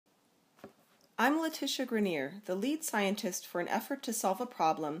I'm Letitia Grenier, the lead scientist for an effort to solve a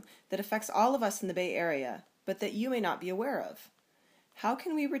problem that affects all of us in the Bay Area, but that you may not be aware of. How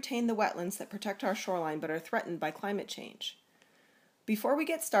can we retain the wetlands that protect our shoreline but are threatened by climate change? Before we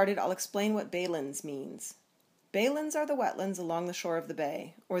get started, I'll explain what Baylands means. Baylands are the wetlands along the shore of the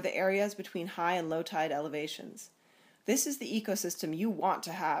bay, or the areas between high and low tide elevations. This is the ecosystem you want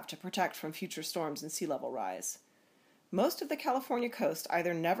to have to protect from future storms and sea level rise. Most of the California coast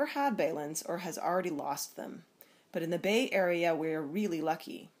either never had baylands or has already lost them. But in the Bay Area, we're really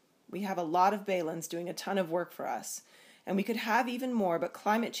lucky. We have a lot of baylands doing a ton of work for us, and we could have even more, but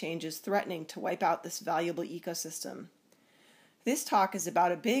climate change is threatening to wipe out this valuable ecosystem. This talk is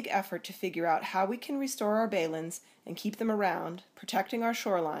about a big effort to figure out how we can restore our baylands and keep them around, protecting our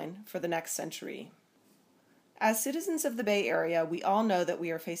shoreline for the next century. As citizens of the Bay Area, we all know that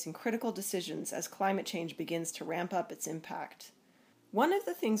we are facing critical decisions as climate change begins to ramp up its impact. One of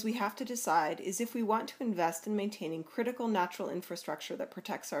the things we have to decide is if we want to invest in maintaining critical natural infrastructure that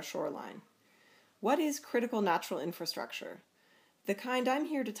protects our shoreline. What is critical natural infrastructure? The kind I'm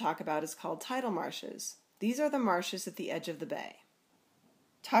here to talk about is called tidal marshes. These are the marshes at the edge of the bay.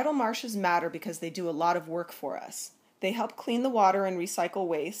 Tidal marshes matter because they do a lot of work for us. They help clean the water and recycle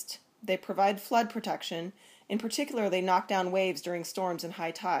waste. They provide flood protection. In particular, they knock down waves during storms and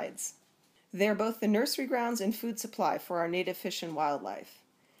high tides. They are both the nursery grounds and food supply for our native fish and wildlife.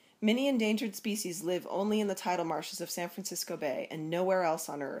 Many endangered species live only in the tidal marshes of San Francisco Bay and nowhere else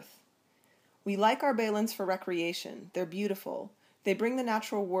on Earth. We like our baylands for recreation. They're beautiful. They bring the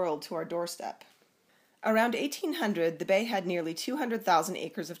natural world to our doorstep. Around 1800, the bay had nearly 200,000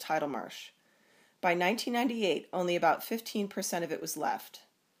 acres of tidal marsh. By 1998, only about 15% of it was left.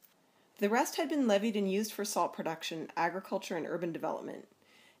 The rest had been levied and used for salt production, agriculture, and urban development.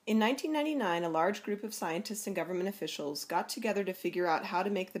 In 1999, a large group of scientists and government officials got together to figure out how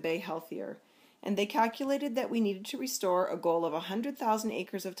to make the bay healthier, and they calculated that we needed to restore a goal of 100,000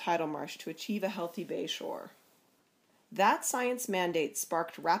 acres of tidal marsh to achieve a healthy bay shore. That science mandate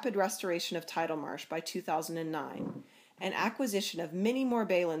sparked rapid restoration of tidal marsh by 2009, and acquisition of many more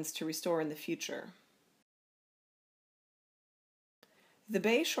baylands to restore in the future. The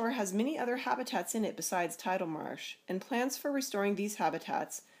Bayshore has many other habitats in it besides tidal marsh, and plans for restoring these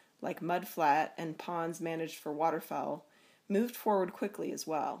habitats, like mudflat and ponds managed for waterfowl, moved forward quickly as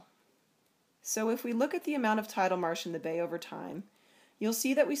well. So if we look at the amount of tidal marsh in the bay over time, you'll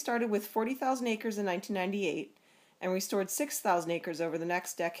see that we started with 40,000 acres in 1998 and restored 6,000 acres over the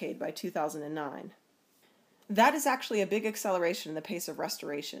next decade by 2009. That is actually a big acceleration in the pace of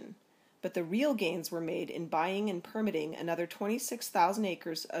restoration. But the real gains were made in buying and permitting another 26,000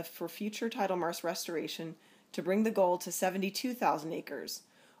 acres for future tidal marsh restoration to bring the goal to 72,000 acres,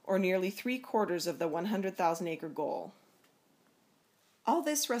 or nearly 3/4 of the 100,000 acre goal. All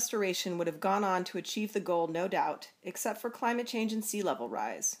this restoration would have gone on to achieve the goal, no doubt, except for climate change and sea level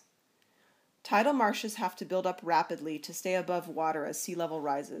rise. Tidal marshes have to build up rapidly to stay above water as sea level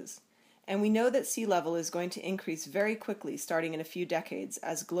rises. And we know that sea level is going to increase very quickly starting in a few decades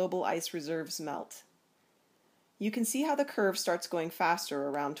as global ice reserves melt. You can see how the curve starts going faster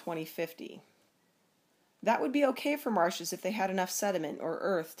around 2050. That would be okay for marshes if they had enough sediment or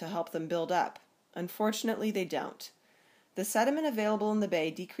earth to help them build up. Unfortunately, they don't. The sediment available in the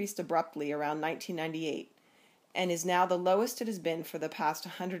bay decreased abruptly around 1998 and is now the lowest it has been for the past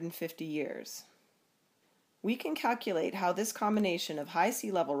 150 years. We can calculate how this combination of high sea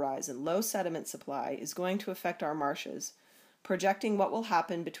level rise and low sediment supply is going to affect our marshes, projecting what will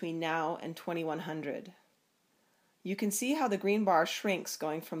happen between now and 2100. You can see how the green bar shrinks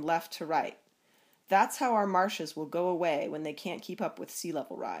going from left to right. That's how our marshes will go away when they can't keep up with sea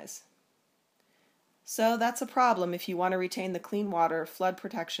level rise. So that's a problem if you want to retain the clean water, flood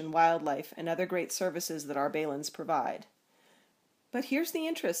protection, wildlife, and other great services that our baylands provide. But here's the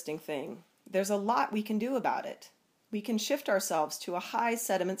interesting thing. There's a lot we can do about it. We can shift ourselves to a high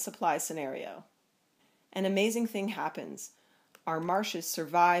sediment supply scenario. An amazing thing happens. Our marshes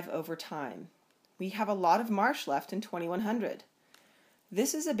survive over time. We have a lot of marsh left in 2100.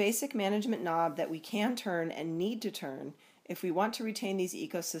 This is a basic management knob that we can turn and need to turn if we want to retain these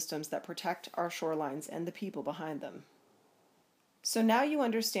ecosystems that protect our shorelines and the people behind them. So now you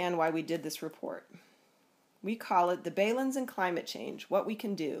understand why we did this report. We call it the Baylands and Climate Change, What We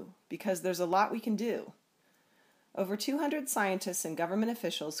Can Do, because there's a lot we can do. Over 200 scientists and government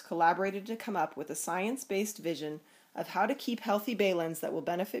officials collaborated to come up with a science-based vision of how to keep healthy baylands that will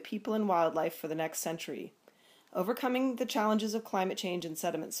benefit people and wildlife for the next century, overcoming the challenges of climate change and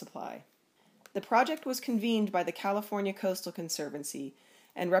sediment supply. The project was convened by the California Coastal Conservancy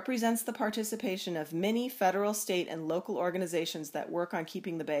and represents the participation of many federal, state, and local organizations that work on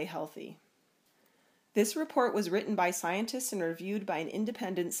keeping the bay healthy. This report was written by scientists and reviewed by an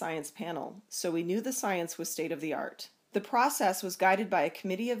independent science panel, so we knew the science was state-of-the-art. The process was guided by a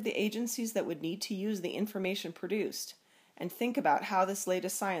committee of the agencies that would need to use the information produced and think about how this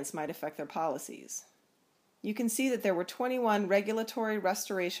latest science might affect their policies. You can see that there were 21 regulatory,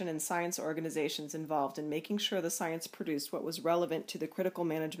 restoration, and science organizations involved in making sure the science produced what was relevant to the critical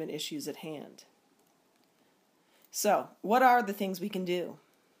management issues at hand. So, what are the things we can do?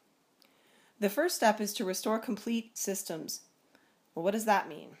 The first step is to restore complete systems. Well, what does that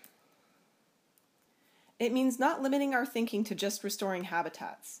mean? It means not limiting our thinking to just restoring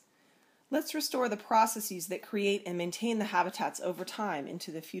habitats. Let's restore the processes that create and maintain the habitats over time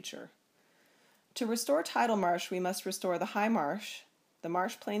into the future. To restore tidal marsh, we must restore the high marsh, the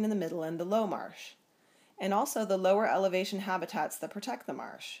marsh plain in the middle, and the low marsh, and also the lower elevation habitats that protect the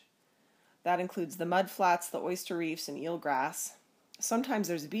marsh. That includes the mud flats, the oyster reefs, and eelgrass. Sometimes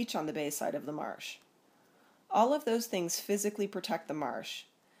there's a beach on the bay side of the marsh. All of those things physically protect the marsh,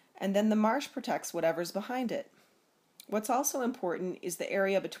 and then the marsh protects whatever's behind it. What's also important is the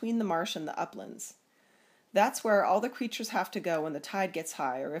area between the marsh and the uplands. That's where all the creatures have to go when the tide gets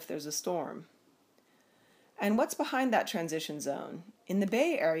high or if there's a storm. And what's behind that transition zone? In the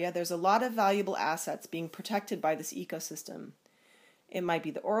Bay Area, there's a lot of valuable assets being protected by this ecosystem. It might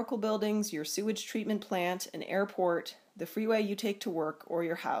be the Oracle buildings, your sewage treatment plant, an airport, the freeway you take to work, or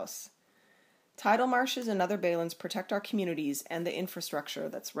your house. Tidal marshes and other baylands protect our communities and the infrastructure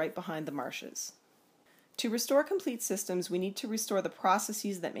that's right behind the marshes. To restore complete systems, we need to restore the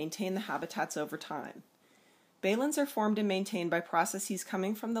processes that maintain the habitats over time. Baylands are formed and maintained by processes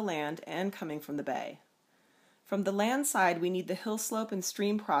coming from the land and coming from the bay. From the land side, we need the hill slope and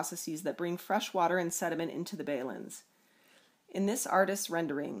stream processes that bring fresh water and sediment into the baylands. In this artist's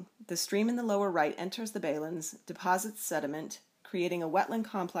rendering, the stream in the lower right enters the baylands, deposits sediment, creating a wetland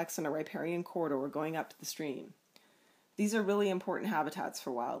complex and a riparian corridor going up to the stream. These are really important habitats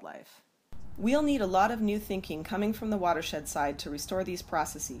for wildlife. We'll need a lot of new thinking coming from the watershed side to restore these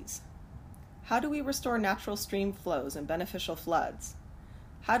processes. How do we restore natural stream flows and beneficial floods?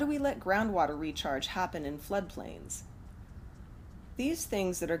 How do we let groundwater recharge happen in floodplains? These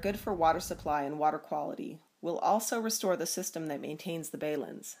things that are good for water supply and water quality will also restore the system that maintains the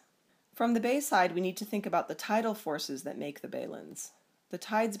baylands. From the bay side, we need to think about the tidal forces that make the baylands. The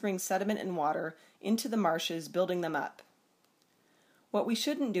tides bring sediment and water into the marshes, building them up. What we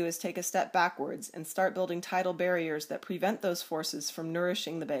shouldn't do is take a step backwards and start building tidal barriers that prevent those forces from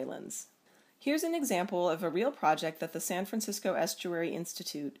nourishing the baylands. Here's an example of a real project that the San Francisco Estuary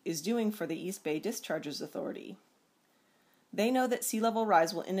Institute is doing for the East Bay Discharges Authority. They know that sea level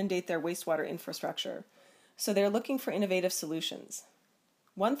rise will inundate their wastewater infrastructure, so they're looking for innovative solutions.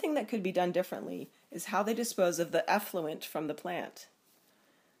 One thing that could be done differently is how they dispose of the effluent from the plant.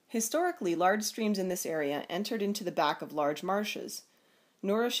 Historically, large streams in this area entered into the back of large marshes,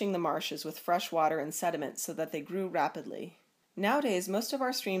 nourishing the marshes with fresh water and sediment so that they grew rapidly. Nowadays, most of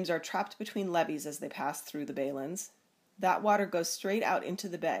our streams are trapped between levees as they pass through the baylands. That water goes straight out into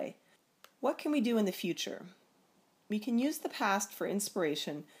the bay. What can we do in the future? We can use the past for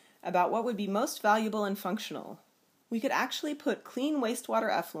inspiration about what would be most valuable and functional. We could actually put clean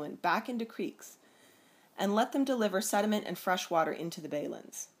wastewater effluent back into creeks and let them deliver sediment and fresh water into the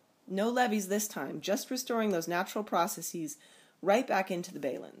baylands. No levees this time, just restoring those natural processes right back into the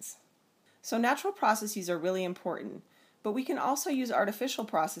baylands. So natural processes are really important, but we can also use artificial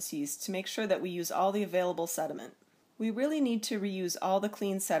processes to make sure that we use all the available sediment. We really need to reuse all the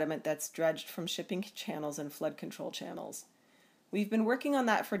clean sediment that's dredged from shipping channels and flood control channels. We've been working on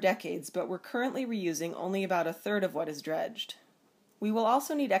that for decades, but we're currently reusing only about a third of what is dredged. We will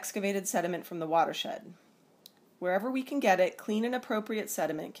also need excavated sediment from the watershed. Wherever we can get it, clean and appropriate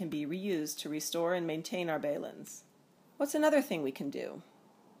sediment can be reused to restore and maintain our baylands. What's another thing we can do?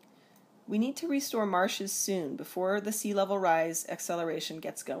 We need to restore marshes soon before the sea level rise acceleration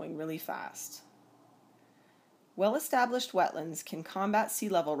gets going really fast. Well-established wetlands can combat sea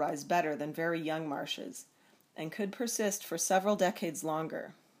level rise better than very young marshes, and could persist for several decades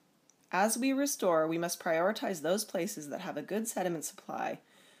longer. As we restore, we must prioritize those places that have a good sediment supply,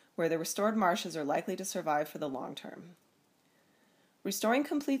 where the restored marshes are likely to survive for the long term. Restoring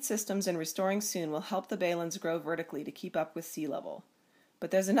complete systems and restoring soon will help the baylands grow vertically to keep up with sea level.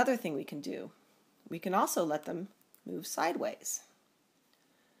 But there's another thing we can do. We can also let them move sideways.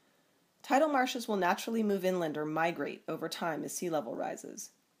 Tidal marshes will naturally move inland or migrate over time as sea level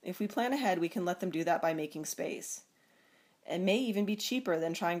rises. If we plan ahead, we can let them do that by making space. It may even be cheaper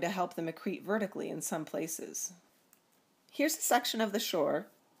than trying to help them accrete vertically in some places. Here's a section of the shore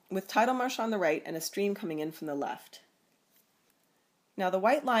with tidal marsh on the right and a stream coming in from the left. Now the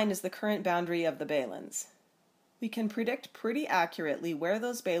white line is the current boundary of the Baylands. We can predict pretty accurately where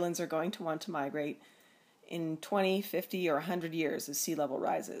those Baylands are going to want to migrate in 20, 50, or 100 years as sea level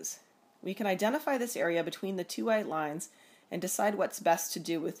rises. We can identify this area between the two white lines and decide what's best to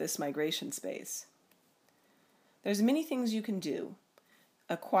do with this migration space. There's many things you can do.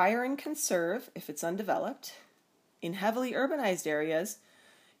 Acquire and conserve if it's undeveloped. In heavily urbanized areas,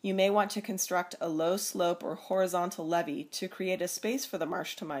 you may want to construct a low slope or horizontal levee to create a space for the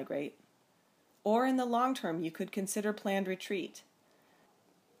marsh to migrate. Or in the long term, you could consider planned retreat.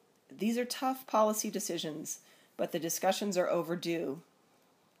 These are tough policy decisions, but the discussions are overdue.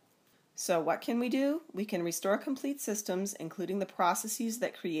 So what can we do? We can restore complete systems, including the processes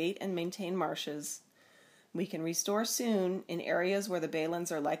that create and maintain marshes. We can restore soon in areas where the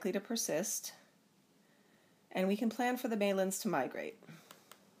Baylands are likely to persist. And we can plan for the Baylands to migrate.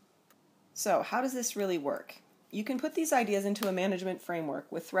 So how does this really work? You can put these ideas into a management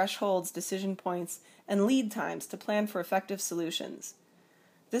framework with thresholds, decision points, and lead times to plan for effective solutions.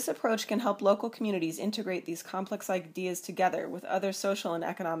 This approach can help local communities integrate these complex ideas together with other social and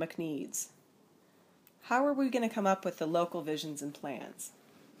economic needs. How are we going to come up with the local visions and plans?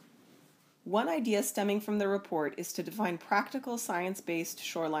 One idea stemming from the report is to define practical science-based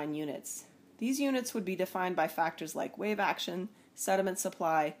shoreline units. These units would be defined by factors like wave action, sediment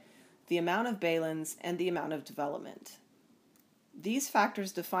supply, the amount of Baylands, and the amount of development. These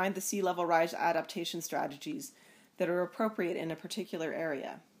factors define the sea level rise adaptation strategies that are appropriate in a particular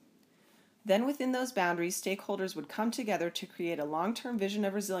area. Then within those boundaries, stakeholders would come together to create a long-term vision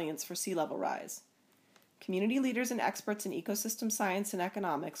of resilience for sea level rise. Community leaders and experts in ecosystem science and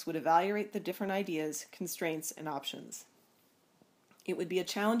economics would evaluate the different ideas, constraints, and options. It would be a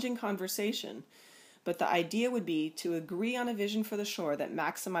challenging conversation, but the idea would be to agree on a vision for the shore that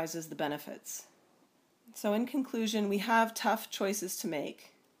maximizes the benefits. So in conclusion, we have tough choices to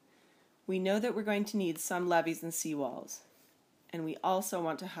make. We know that we're going to need some levees and seawalls, and we also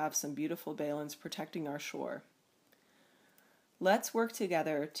want to have some beautiful Baylands protecting our shore. Let's work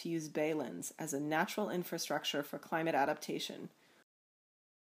together to use Baylands as a natural infrastructure for climate adaptation,